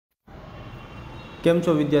કેમ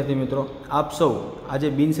છો વિદ્યાર્થી મિત્રો? આપ સૌ આજે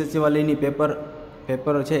બિન સચિવાલયની પેપર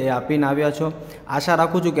છે એ આપીને આવ્યા છો। આશા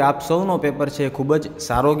રાખું છું કે આપ સૌનો પેપર છે ખૂબ જ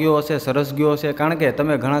સારો ગયો હશે, સરસ ગયો હશે, કારણ કે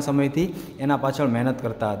તમે ઘણા સમયથી એના પાછળ મહેનત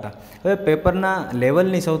કરતા હતા। હવે પેપરના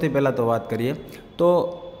લેવલની સૌથી પહેલાં તો વાત કરીએ તો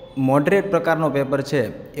મોડરેટ પ્રકારનો પેપર છે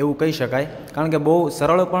એવું કહી શકાય, કારણ કે બહુ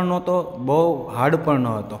સરળ પણ નહોતો, બહુ હાર્ડ પણ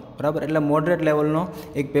ન હતો, બરાબર। એટલે મોડરેટ લેવલનો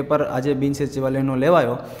એક પેપર આજે બિન સચિવાલયનો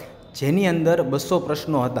લેવાયો, જેની અંદર 200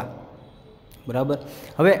 પ્રશ્નો હતા, બરાબર।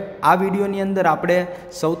 હવે આ વિડીયોની અંદર આપણે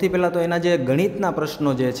સૌથી પહેલાં તો એના જે ગણિતના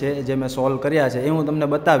પ્રશ્નો જે મેં સોલ્વ કર્યા છે એ હું તમને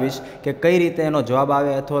બતાવીશ કે કઈ રીતે એનો જવાબ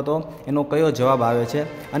આવે અથવા તો એનો કયો જવાબ આવે છે,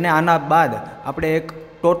 અને આના બાદ આપણે એક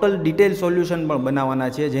ટોટલ ડિટેલ સોલ્યુશન પણ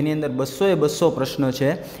બનાવવાના છીએ, જેની અંદર 200 પ્રશ્ન છે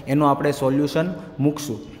એનું આપણે સોલ્યુશન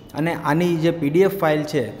મૂકશું। અને આની જે PDF ફાઇલ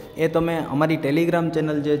છે એ તમે અમારી ટેલિગ્રામ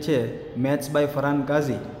ચેનલ જે છે maths by Farhan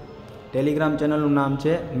Kazi, Telegram ચેનલનું નામ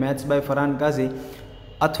છે મેથ્સ બાય ફરાન કાઝી,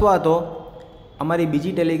 અથવા તો અમારી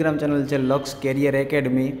બીજી ટેલિગ્રામ ચેનલ છે લક્ષ કેરિયર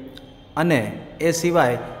એકેડમી, અને એ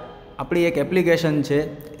સિવાય આપણી એક એપ્લિકેશન છે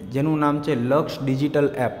જેનું નામ છે લક્ષ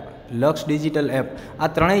ડિજિટલ એપ। આ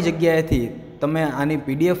ત્રણેય જગ્યાએથી તમે આની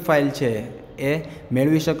PDF ફાઇલ છે એ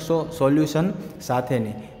મેળવી શકશો સોલ્યુશન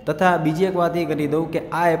સાથેની। તથા બીજી એક વાત એ કરી દઉં કે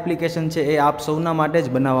આ એપ્લિકેશન છે એ આપ સૌના માટે જ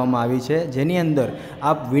બનાવવામાં આવી છે, જેની અંદર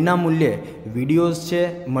આપ વિનામૂલ્યે વિડીયોઝ છે,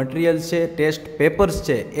 મટીરિયલ્સ છે, ટેસ્ટ પેપર્સ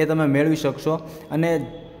છે એ તમે મેળવી શકશો। અને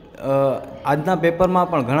આજના પેપરમાં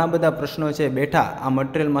પણ ઘણા બધા પ્રશ્નો છે બેઠા આ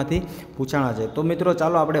મટીરિયલમાંથી પૂછાણા છે। તો મિત્રો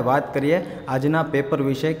ચાલો આપણે વાત કરીએ આજના પેપર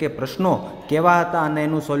વિશે કે પ્રશ્નો કેવા હતા અને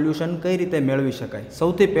એનું સોલ્યુશન કઈ રીતે મેળવી શકાય।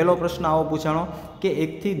 સૌથી પહેલો પ્રશ્ન આવો પૂછાણો કે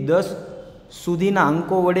 1 થી 10 સુધીના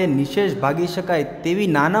અંકો વડે નિશેષ ભાગી શકાય તેવી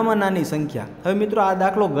નાનામાં નાની સંખ્યા। હવે મિત્રો આ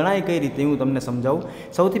દાખલો ગણાય કઈ રીતે હું તમને સમજાવું।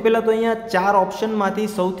 સૌથી પહેલાં તો અહીંયા 4 ઓપ્શનમાંથી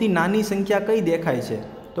સૌથી નાની સંખ્યા કઈ દેખાય છે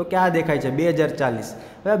તો કે આ દેખાય છે 2040।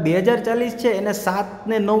 હવે 2040 છે એને 7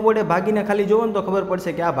 ને 9 વડે ભાગીને ખાલી જોવો ને તો ખબર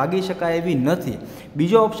પડશે કે આ ભાગી શકાય એવી નથી।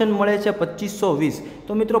 બીજો ઓપ્શન મળે છે 2520।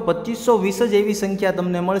 તો મિત્રો 2520 જ એવી સંખ્યા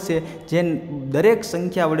તમને મળશે જે દરેક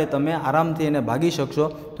સંખ્યા વડે તમે આરામથી એને ભાગી શકશો।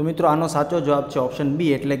 તો મિત્રો આનો સાચો જવાબ છે ઓપ્શન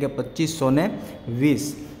બી, એટલે કે 2520।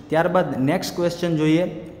 ત્યારબાદ નેક્સ્ટ ક્વેશ્ચન જોઈએ।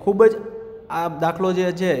 ખૂબ જ આ દાખલો જે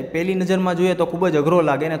છે પહેલી નજરમાં જોઈએ તો ખૂબ જ અઘરો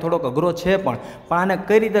લાગે ને થોડોક અઘરો છે પણ આને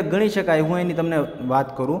કઈ રીતે ગણી શકાય હું એની તમને વાત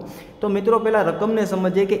કરું। તો મિત્રો પહેલાં રકમને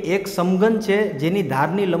સમજીએ કે એક સમઘન છે જેની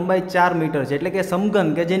ધારની લંબાઈ 4 મીટર છે, એટલે કે સમઘન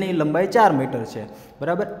કે જેની લંબાઈ 4 મીટર છે,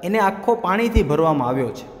 બરાબર। એને આખો પાણીથી ભરવામાં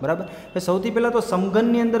આવ્યો છે, બરાબર। સૌથી પહેલાં તો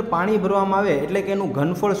સમઘનની અંદર પાણી ભરવામાં આવે એટલે કે એનું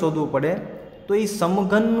ઘનફળ શોધવું પડે। તો એ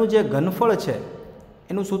સમઘનનું જે ઘનફળ છે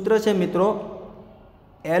એનું સૂત્ર છે મિત્રો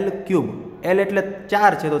L3। L એટલે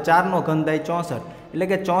 4 છે તો 4 નો ઘન થાય 64, એટલે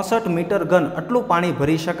કે 64 મીટર ઘન આટલું પાણી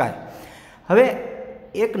ભરી શકાય। હવે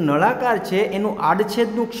એક નળાકાર છે એનું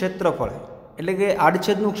આડછેદનું ક્ષેત્રફળ, એટલે કે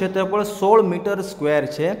આડછેદનું ક્ષેત્રફળ 16 મીટર સ્ક્વેર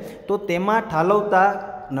છે, તો તેમાં ઠાલવતા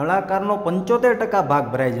નળાકારનો 75% ભાગ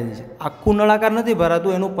ભરાઈ જાય છે। આખું નળાકાર નથી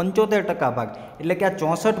ભરાતું, એનું 75% ભાગ, એટલે કે આ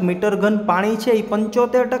 64 મીટર ઘન પાણી છે એ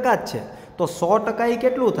 75% જ છે, તો 100% એ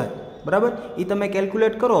કેટલું થાય, બરાબર? એ તમે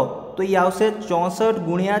કેલ્ક્યુલેટ કરો તો એ આવશે 64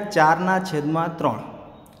 ગુણ્યા 4/3,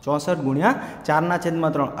 64 ગુણ્યા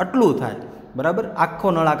 4/3 આટલું થાય, બરાબર? આખો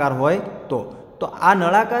નળાકાર હોય તો આ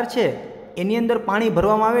નળાકાર છે એની અંદર પાણી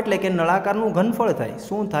ભરવામાં આવે એટલે કે નળાકારનું ઘનફળ થાય।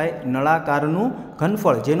 શું થાય? નળાકારનું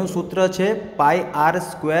ઘનફળ, જેનું સૂત્ર છે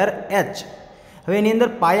πr²h। હવે એની અંદર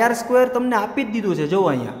πr² તમને આપી જ દીધું છે, જુઓ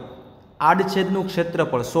અહીંયા આડછેદનું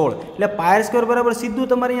ક્ષેત્રફળ 16, એટલે πr² બરાબર સીધું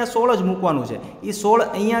તમારે અહીંયા 16 જ મૂકવાનું છે। એ 16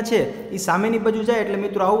 અહીંયા છે એ સામેની બાજુ જાય એટલે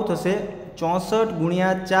મિત્રો આવું થશે 64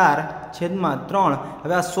 ગુણ્યા 4/3।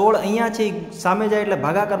 હવે આ 16 અહીંયા છે એ સામે જાય એટલે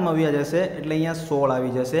ભાગાકારમાં વ્યા જશે, એટલે અહીંયા 16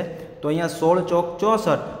 આવી જશે। તો અહીંયા 16 ચોક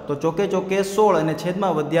 64, તો ચોકે ચોકે 16 અને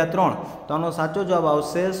છેદમાં વધ્યા 3, તો આનો સાચો જવાબ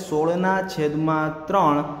આવશે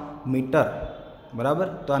 16/3 મીટર, બરાબર?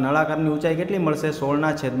 તો આ નળાકારની ઊંચાઈ કેટલી મળશે?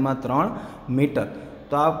 16/3 મીટર।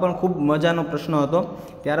 તો આ પણ ખૂબ મજાનો પ્રશ્ન હતો।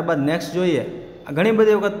 ત્યારબાદ નેક્સ્ટ જોઈએ, ઘણી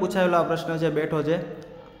બધી વખત પૂછાયેલો આ પ્રશ્ન છે, બેઠો છે,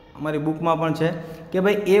 અમારી બુકમાં પણ છે કે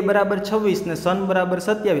ભાઈ a બરાબર 26 ને સન બરાબર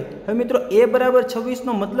 27। હવે મિત્રો a બરાબર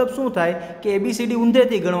 26નો મતલબ શું થાય કે ABCD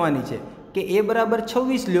ઊંધેથી ગણવાની છે કે a બરાબર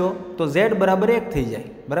 26 લ્યો તો z બરાબર 1 થઈ જાય,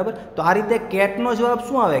 બરાબર? તો આ રીતે કેટનો જવાબ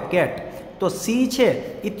શું આવે? કેટ। તો C છે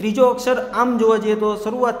એ ત્રીજો અક્ષર આમ જોવા જઈએ તો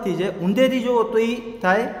શરૂઆતથી છે, ઊંધેથી જુઓ તો એ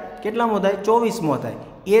થાય કેટલામો થાય? 24મો થાય।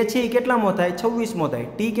 એ છે એ કેટલામો થાય? 26મો થાય।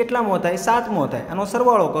 ટી કેટલામો થાય? 7મો થાય। આનો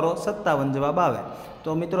સરવાળો કરો 57 જવાબ આવે। તો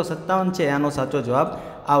મિત્રો 57 છે આનો સાચો જવાબ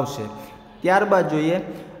આવશે। ત્યારબાદ જોઈએ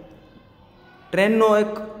ટ્રેનનો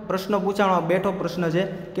એક પ્રશ્ન પૂછાણો, બેઠો પ્રશ્ન છે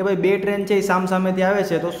કે ભાઈ 2 ટ્રેન છે એ સામસામેથી આવે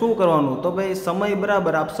છે તો શું કરવાનું? તો ભાઈ સમય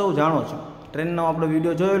બરાબર આપ સૌ જાણો છો, ટ્રેનનો આપણો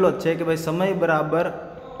વિડીયો જોયેલો જ છે કે ભાઈ સમય બરાબર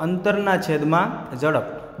અંતરના છેદમાં ઝડપ।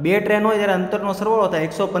 બે ટ્રેન હોય ત્યારે અંતરનો સરવાળો થાય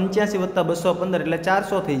 185 + 215 એટલે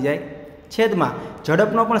 400 થઈ જાય, છેદમાં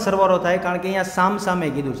ઝડપનો પણ સરવાળો થાય કારણ કે અહીંયા સામે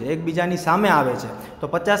કીધું છે, એકબીજાની સામે આવે છે, તો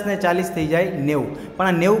 50 ને 40 થઈ જાય 90, પણ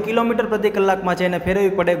આ 90 કિલોમીટર પ્રતિ કલાકમાં છે એને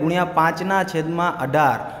ફેરવવી પડે ગુણ્યા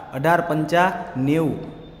 5/18, 18 પંચા 90,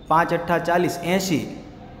 5 × 8 = 40, 80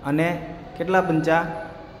 અને કેટલા પંચા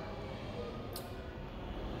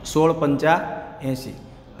 16 પંચા 80.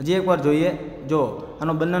 હજી એકવાર જોઈએ, જો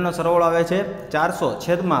આનો બંનેનો સરવાળો આવે છે 400,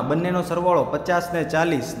 છેદમાં બંનેનો સરવાળો 50 ને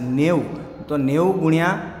 40 90, તો 90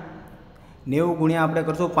 ગુણ્યા આપણે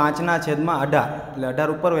કરશું 5/18 એટલે 18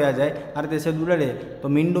 ઉપર વયા જાય, આ રીતે છેદ ઉડાડે તો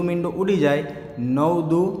મીંડું ઉડી જાય, 9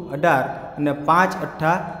 દુ 18 અને 5 ×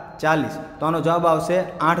 8 40, તો આનો જવાબ આવશે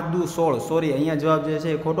 8 દુ 16. સોરી, અહીંયા જવાબ જે છે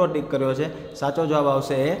એ ખોટો ટીક કર્યો છે, સાચો જવાબ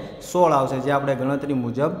આવશે એ 16 આવશે, જે આપણે ગણતરી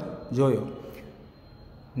મુજબ જોયો.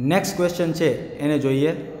 નેક્સ્ટ ક્વેશ્ચન છે એને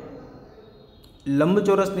જોઈએ.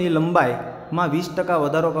 લંબચોરસની લંબાઈમાં 20%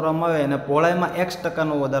 વધારો કરવામાં આવે અને પહોળાઈમાં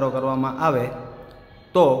x% વધારો કરવામાં આવે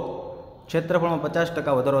તો ક્ષેત્રફળમાં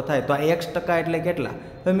 50% વધારો થાય, તો આ x% એટલે કેટલા?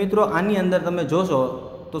 હવે મિત્રો આની અંદર તમે જોશો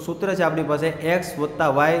તો સૂત્ર છે આપણી પાસે x +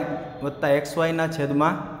 y +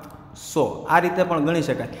 xy/100. આ રીતે પણ ગણી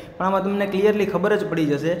શકાય, પણ આમાં તમને ક્લિયરલી ખબર જ પડી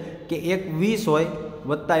જશે કે એક 20 હોય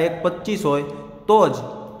વત્તા એક 25 હોય તો જ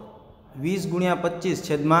 20 × 25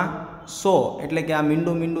 છેદમાં 100, એટલે કે આ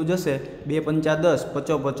મીંડું જશે, 2 પંચા 10,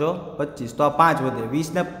 5 25, તો આ 5 વધે, 20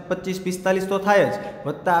 ને 25 45 તો થાય જ,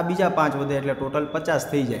 વત્તા આ બીજા 5 વધે એટલે ટોટલ 50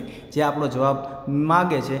 થઈ જાય, જે આપણો જવાબ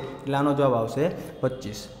માગે છે, એટલે આનો જવાબ આવશે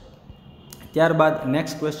 25. ત્યારબાદ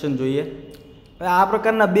નેક્સ્ટ ક્વેશ્ચન જોઈએ. આ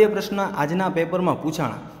પ્રકારના બે પ્રશ્ન આજના પેપરમાં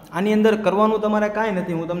પૂછાણા. આની અંદર કરવાનું તમારે કાંઈ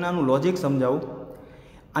નથી, હું તમને આનું લોજિક સમજાવું.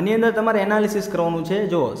 આની અંદર તમારે એનાલિસિસ કરવાનું છે.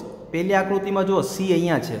 જો પહેલી આકૃતિમાં જુઓ C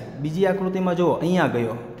અહીંયા છે, બીજી આકૃતિમાં જુઓ અહીંયા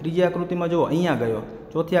ગયો, ત્રીજી આકૃતિમાં જુઓ અહીંયા ગયો,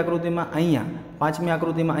 ચોથી આકૃતિમાં અહીંયા, પાંચમી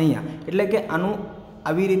આકૃતિમાં અહીંયા, એટલે કે આનું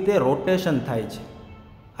આવી રીતે રોટેશન થાય છે,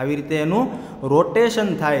 આવી રીતે એનું રોટેશન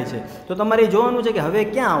થાય છે. તો તમારે જોવાનું છે કે હવે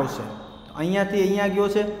ક્યાં આવશે. અહીંયાથી અહીંયા ગયો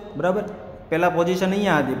છે, બરાબર, પહેલાં પોઝિશન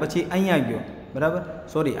અહીંયા હતી, પછી અહીંયા ગયો, બરાબર,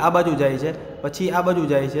 સોરી આ બાજુ જાય છે, પછી આ બાજુ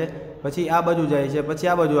જાય છે, પછી આ બાજુ જાય છે, પછી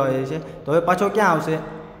આ બાજુ આવે છે, તો હવે પાછો ક્યાં આવશે?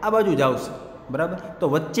 આ બાજુ જ આવશે, બરાબર. તો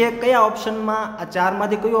વચ્ચે કયા ઓપ્શનમાં, આ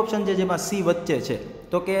ચારમાંથી કયું ઓપ્શન છે જેમાં C વચ્ચે છે?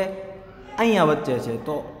 તો કે અહીંયા વચ્ચે છે,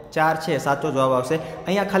 તો 4 છે, સાચો જવાબ આવશે.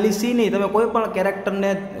 અહીંયા ખાલી C નહીં, તમે કોઈ પણ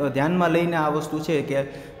કેરેક્ટરને ધ્યાનમાં લઈને આ વસ્તુ છે કે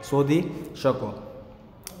શોધી શકો.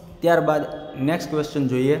 ત્યારબાદ નેક્સ્ટ ક્વેશ્ચન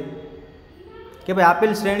જોઈએ કે ભાઈ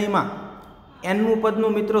આપેલ શ્રેણીમાં nમું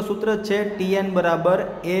પદનું મિત્રો સૂત્ર છે Tn = A +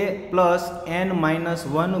 n - 1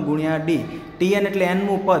 × D. Tn એટલે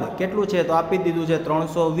nમું પદ કેટલું છે? તો આપી દીધું છે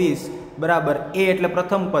 320 બરાબર A એટલે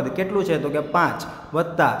પ્રથમ પદ કેટલું છે? તો કે 5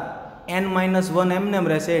 વત્તા n - 1 એમનેમ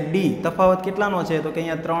રહેશે, D તફાવત કેટલાનો છે? તો કે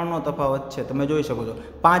અહીંયા 3નો તફાવત છે, તમે જોઈ શકો છો.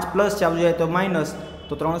 5 પ્લસ ચાલુ જાય તો માઇનસ,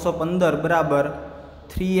 તો 315 બરાબર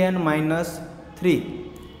 3n - 3,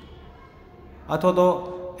 અથવા તો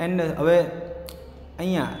n હવે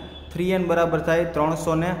અહીંયા 3n બરાબર થાય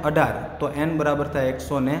 318, તો n બરાબર થાય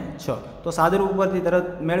 106. તો સાદુરૂપ ઉપરથી તરત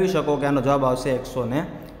મેળવી શકો કે આનો જવાબ આવશે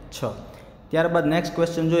 106. ત્યારબાદ નેક્સ્ટ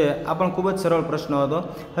ક્વેશ્ચન જોઈએ. આ પણ ખૂબ જ સરળ પ્રશ્ન હતો.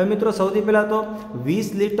 હવે મિત્રો સૌથી પહેલાં તો 20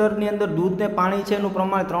 લિટરની અંદર દૂધ ને પાણી છે એનું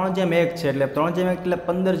પ્રમાણ 3:1 છે, એટલે 3:1 એટલે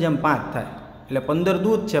 15:5 થાય, એટલે 15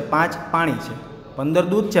 દૂધ છે 5 પાણી છે, 15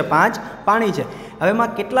 દૂધ છે 5 પાણી છે. હવે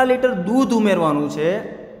એમાં કેટલા લીટર દૂધ ઉમેરવાનું છે?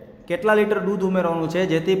 કેટલા લીટર દૂધ ઉમેરવાનું છે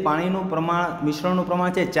જેથી પાણીનું પ્રમાણ, મિશ્રણનું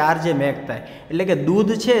પ્રમાણ છે 4:1 થાય, એટલે કે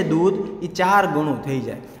દૂધ છે, દૂધ એ 4 ગણું થઈ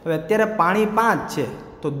જાય. હવે અત્યારે પાણી 5 છે,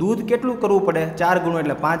 તો દૂધ કેટલું કરવું પડે? 4 ગણું,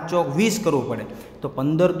 એટલે 5 ચોક 20 કરવું પડે. તો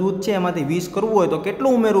 15 દૂધ છે એમાંથી 20 કરવું હોય તો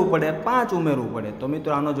કેટલું ઉમેરવું પડે? 5 ઉમેરવું પડે. તો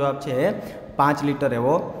મિત્રો આનો જવાબ છે 5 લીટર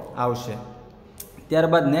એવો આવશે.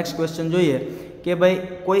 ત્યારબાદ નેક્સ્ટ ક્વેશ્ચન જોઈએ કે ભાઈ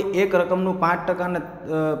કોઈ એક રકમનું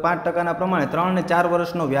 5%ના પ્રમાણે 3 અને 4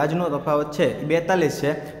 વર્ષનો વ્યાજનો તફાવત છે 42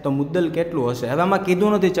 છે, તો મુદ્દલ કેટલું હશે? હવે આમાં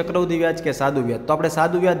કીધું નથી ચક્રવૃદ્ધિ વ્યાજ કે સાદું વ્યાજ, તો આપણે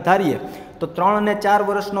સાદું વ્યાજ ધારીએ તો 3 અને 4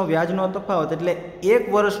 વર્ષનો વ્યાજનો તફાવત એટલે 1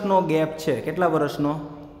 વર્ષનો ગેપ છે. કેટલા વર્ષનો?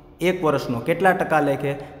 1 વર્ષનો. કેટલા ટકા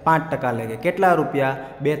લેખે? 5% લેખે. કેટલા રૂપિયા?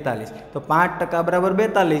 42. તો 5% બરાબર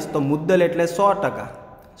 42, તો મુદ્દલ એટલે 100%.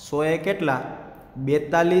 100 એ કેટલા?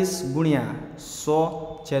 42 ગુણ્યા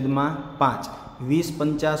 100/5. 20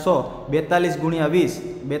 પંચા 100, 42 ગુણ્યા 20,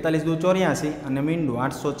 42 દુ 84 અને મીંડું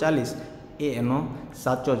 840 એ એનો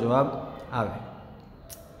સાચો જવાબ આવે.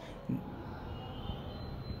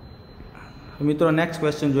 મિત્રો નેક્સ્ટ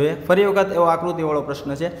ક્વેશ્ચન જોઈએ. ફરી વખત એવો આકૃતિવાળો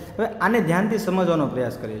પ્રશ્ન છે. હવે આને ધ્યાનથી સમજવાનો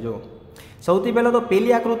પ્રયાસ કરીએ. જો સૌથી પહેલાં તો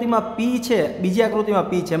પહેલી આકૃતિમાં P છે, બીજી આકૃતિમાં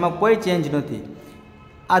P છે, એમાં કોઈ ચેન્જ નથી.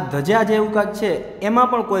 આ ધજા જેવું કાંક છે એમાં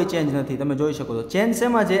પણ કોઈ ચેન્જ નથી, તમે જોઈ શકો છો. ચેન્જ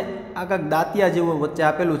શેમાં છે? આ કાંક દાંતિયા જેવું વચ્ચે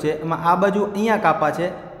આપેલું છે, એમાં આ બાજુ અહીંયા કાપા છે,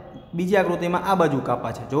 બીજી આકૃતિમાં આ બાજુ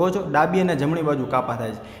કાપા છે, જોવો છો ડાબી અને જમણી બાજુ કાપા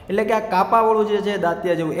થાય છે, એટલે કે આ કાપાવાળું જે છે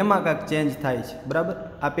દાંતિયા જેવું એમાં કાંઈક ચેન્જ થાય છે, બરાબર।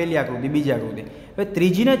 આ પહેલી આકૃતિ, બીજી આકૃતિ। હવે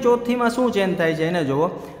ત્રીજી ને ચોથીમાં શું ચેન્જ થાય છે એને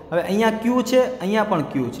જુઓ। હવે અહીંયા ક્યુ છે, અહીંયા પણ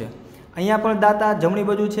ક્યુ છે, અહીંયા પણ દાંતા જમણી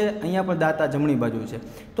બાજુ છે, અહીંયા પણ દાંતા જમણી બાજુ છે।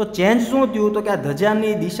 તો ચેન્જ શું થયું તો કે આ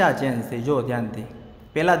ધજાની દિશા ચેન્જ થઈ, જો ધ્યાનથી।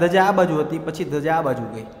 પહેલાં ધજા આ બાજુ હતી, પછી ધજા આ બાજુ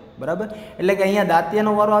ગઈ, બરાબર। એટલે કે અહીંયા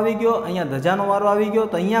દાંતિયાનો વારો આવી ગયો, અહીંયા ધજાનો વારો આવી ગયો,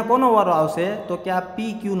 તો અહીંયા કોનો વારો આવશે તો કે આ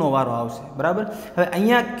પી ક્યુનો વારો આવશે, બરાબર। હવે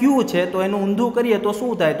અહીંયા ક્યુ છે તો એનું ઊંધું કરીએ તો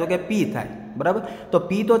શું થાય તો કે પી થાય, બરાબર। તો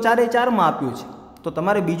પી તો 4/4માં આપ્યું છે, તો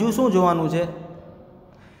તમારે બીજું શું જોવાનું છે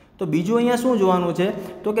તો બીજું અહીંયા શું જોવાનું છે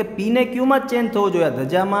તો કે પીને ક્યુમાં જ ચેન્જ થવો જોઈએ,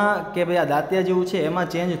 ધજામાં કે ભાઈ આ દાંતિયા જેવું છે એમાં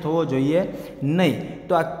ચેન્જ થવો જોઈએ નહીં।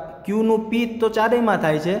 તો આ ક્યુનું પી તો 4માં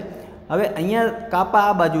થાય છે। હવે અહીંયા કાપા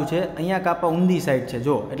આ બાજુ છે, અહીંયા કાપા ઊંધી સાઈડ છે,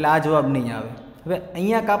 જો એટલે આ જવાબ નહીં આવે। હવે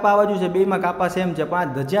અહીંયા કાપા આ બાજુ છે, બેમાં કાપા સેમ છે, પણ આ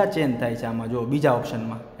ધજા ચેન્જ થાય છે આમાં, જો બીજા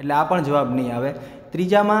ઓપ્શનમાં, એટલે આ પણ જવાબ નહીં આવે।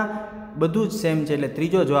 ત્રીજામાં બધું જ સેમ છે, એટલે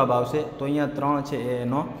ત્રીજો જવાબ આવશે, તો અહીંયા 3 છે એ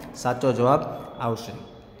એનો સાચો જવાબ આવશે।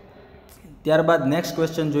 ત્યારબાદ નેક્સ્ટ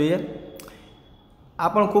ક્વેશ્ચન જોઈએ। આ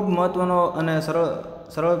પણ ખૂબ મહત્ત્વનો અને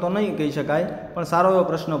સરળ તો નહીં કહી શકાય, પણ સારો એવો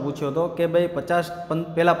પ્રશ્ન પૂછ્યો હતો કે ભાઈ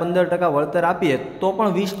પહેલાં 15% વળતર આપીએ તો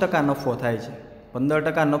પણ 20% નફો થાય છે,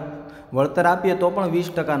 15% વળતર આપીએ તો પણ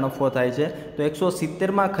 20% નફો થાય છે। તો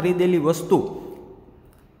 170માં ખરીદેલી વસ્તુ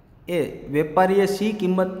એ વેપારીએ શી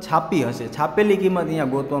કિંમત છાપી હશે, છાપેલી કિંમત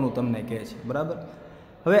અહીંયા ગોતવાનું તમને કહે છે, બરાબર।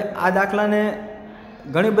 હવે આ દાખલાને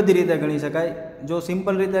ઘણી બધી રીતે ગણી શકાય। જો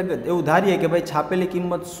સિમ્પલ રીતે એવું ધારીએ કે ભાઈ છાપેલી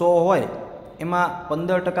કિંમત 100 હોય, એમાં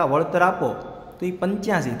 15% વળતર આપો તો એ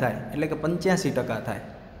 85 થાય, એટલે કે 85% થાય,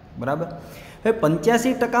 બરાબર। હવે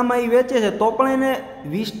 85%માં એ વેચે છે તો પણ એને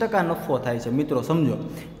 20% નફો થાય છે, મિત્રો સમજો।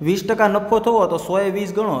 20% નફો થવો તો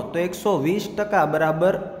 100 ગણો તો 120%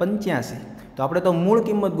 બરાબર 85। તો આપણે તો મૂળ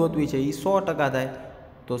કિંમત ગોતવી છે, એ 100% થાય,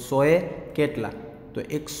 તો 100 કેટલા તો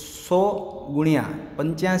 100 ગુણ્યા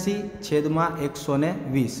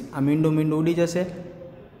 85/120, આ મીંડું ઉડી જશે,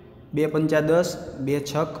 2 × 5 = 10, 2 ×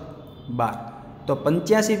 6 = 12, તો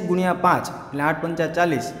 85 ગુણ્યા 5 એટલે 8 × 5 =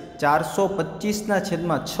 40,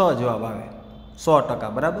 425/6 જવાબ આવે,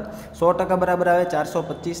 100%, બરાબર। 100% બરાબર આવે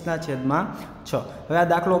 425/6। હવે આ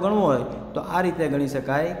દાખલો ગણવો હોય તો આ રીતે ગણી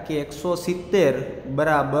શકાય કે 170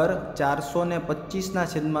 બરાબર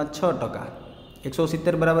 425/6%,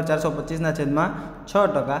 170 બરાબર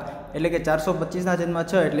 425/6%, એટલે કે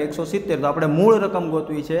 425/6 એટલે 170। તો આપણે મૂળ રકમ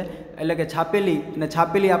ગોતવી છે, એટલે કે છાપેલી, અને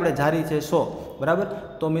છાપેલી આપણે ધારી છે 100, બરાબર।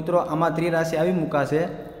 તો મિત્રો આમાં ત્રિરાશિ આવી મુકાશે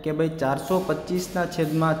કે ભાઈ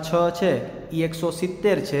 425/6 છે એ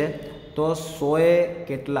 170 છે, તો 100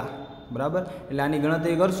 કેટલા, બરાબર। એટલે આની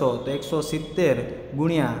ગણતરી કરશો તો 170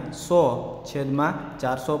 ગુણ્યા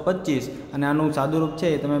 100/425, અને આનું સાદુરૂપ છે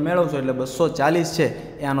એ તમે મેળવશો એટલે 240 છે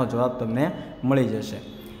એ આનો જવાબ તમને મળી જશે।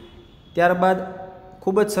 ત્યારબાદ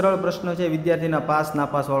ખૂબ જ સરળ પ્રશ્ન છે, વિદ્યાર્થીના પાસ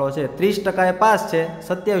નાપાસવાળો છે। 30% એ પાસ છે,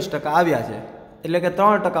 27% આવ્યા છે, એટલે કે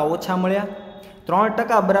 3% ઓછા મળ્યા।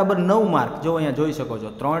 3% બરાબર 9 માર્ક, જો અહીંયા જોઈ શકો છો,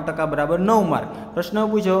 3% બરાબર 9 માર્ક। પ્રશ્ન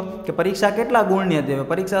પૂછ્યો કે પરીક્ષા કેટલા ગુણની હતી, હવે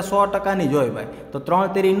પરીક્ષા 100%ની જ હોય ભાઈ, તો 3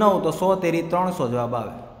 તેરી 9, તો 100 તેરી 300 જવાબ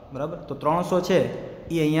આવે, બરાબર। તો 300 છે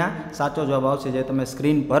એ અહીંયા સાચો જવાબ આવશે, જે તમે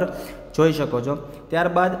સ્ક્રીન પર જોઈ શકો છો।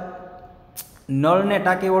 ત્યારબાદ નળ ને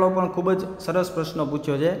ટાંકીવાળો પણ ખૂબ જ સરસ પ્રશ્ન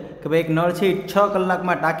પૂછ્યો છે કે ભાઈ એક નળ છે એ 6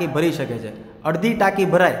 કલાકમાં ટાંકી ભરી શકે છે, અડધી ટાંકી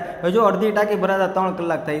ભરાય। હવે જો અડધી ટાંકી ભરાતા 3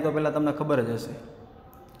 કલાક થાય, તો પહેલાં તમને ખબર જ હશે,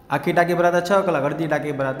 આખી ટાંકી ભરાતા 6 કલાક, અડધી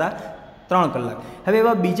ટાંકી ભરાતા 3 કલાક। હવે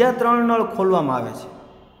એવા બીજા 3 નળ ખોલવામાં આવે છે,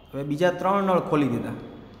 હવે બીજા 3 નળ ખોલી દીધા,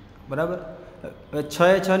 બરાબર। હવે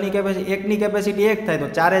 6/6ની કેપેસિટી, 1ની કેપેસિટી 1 થાય, તો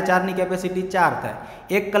 4/4ની કેપેસિટી 4 થાય,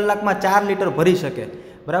 1 કલાકમાં 4 લીટર ભરી શકે,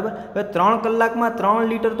 બરાબર। હવે 3 કલાકમાં 3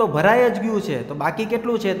 લીટર તો ભરાય જ ગયું છે, તો બાકી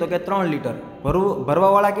કેટલું છે તો કે 3 લીટર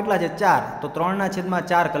ભરવાવાળા કેટલા છે 4, તો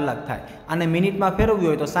 3/4 કલાક થાય। આને મિનિટમાં ફેરવવી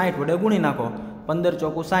હોય તો 60 વડે ગુણી નાખો, 15 ×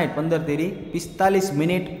 4 = 60, 15 તેરી 45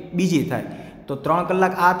 મિનિટ બીજી થાય, તો 3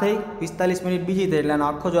 કલાક આ થઈ, 45 મિનિટ બીજી થઈ, એટલે આનો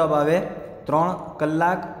આખો જવાબ આવે 3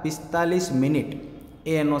 કલાક 45 મિનિટ, એ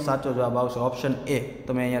એનો સાચો જવાબ આવશે, ઓપ્શન એ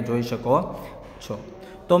તમે અહીંયા જોઈ શકો છો।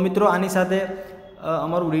 તો મિત્રો આની સાથે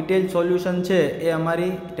અમારું ડિટેલ સોલ્યુશન છે એ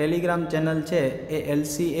અમારી ટેલિગ્રામ ચેનલ છે એ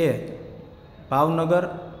LCA ભાવનગર,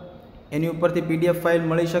 એની ઉપરથી PDF ફાઇલ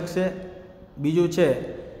મળી શકશે। બીજું છે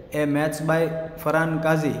એ મેથ્સ બાય ફરાન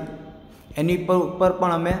કાઝી, એની ઉપર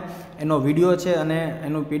પણ અમે એનો વિડીયો છે અને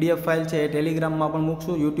એનું PDF ફાઇલ છે એ ટેલિગ્રામમાં પણ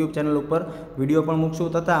મૂકશું, YouTube ચેનલ ઉપર વિડીયો પણ મૂકશું,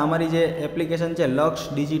 તથા અમારી જે એપ્લિકેશન છે લક્ષ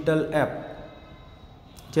ડિજિટલ એપ,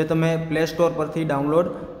 જે તમે પ્લે સ્ટોર પરથી ડાઉનલોડ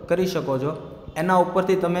કરી શકો છો। એના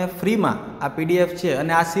ઉપરથી તમે ફ્રીમાં આ પીડીએફ છે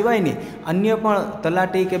અને આ સિવાયની અન્ય પણ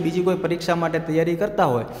તલાટી કે બીજી કોઈ પરીક્ષા માટે તૈયારી કરતા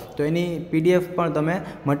હોય તો એની પીડીએફ પણ તમે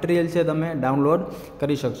મટીરિયલ છે તમે ડાઉનલોડ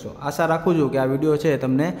કરી શકશો। આશા રાખું છું કે આ વિડીયો છે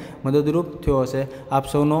તમને મદદરૂપ થયો હશે। આપ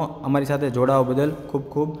સૌનો અમારી સાથે જોડાવા બદલ ખૂબ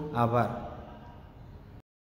ખૂબ આભાર।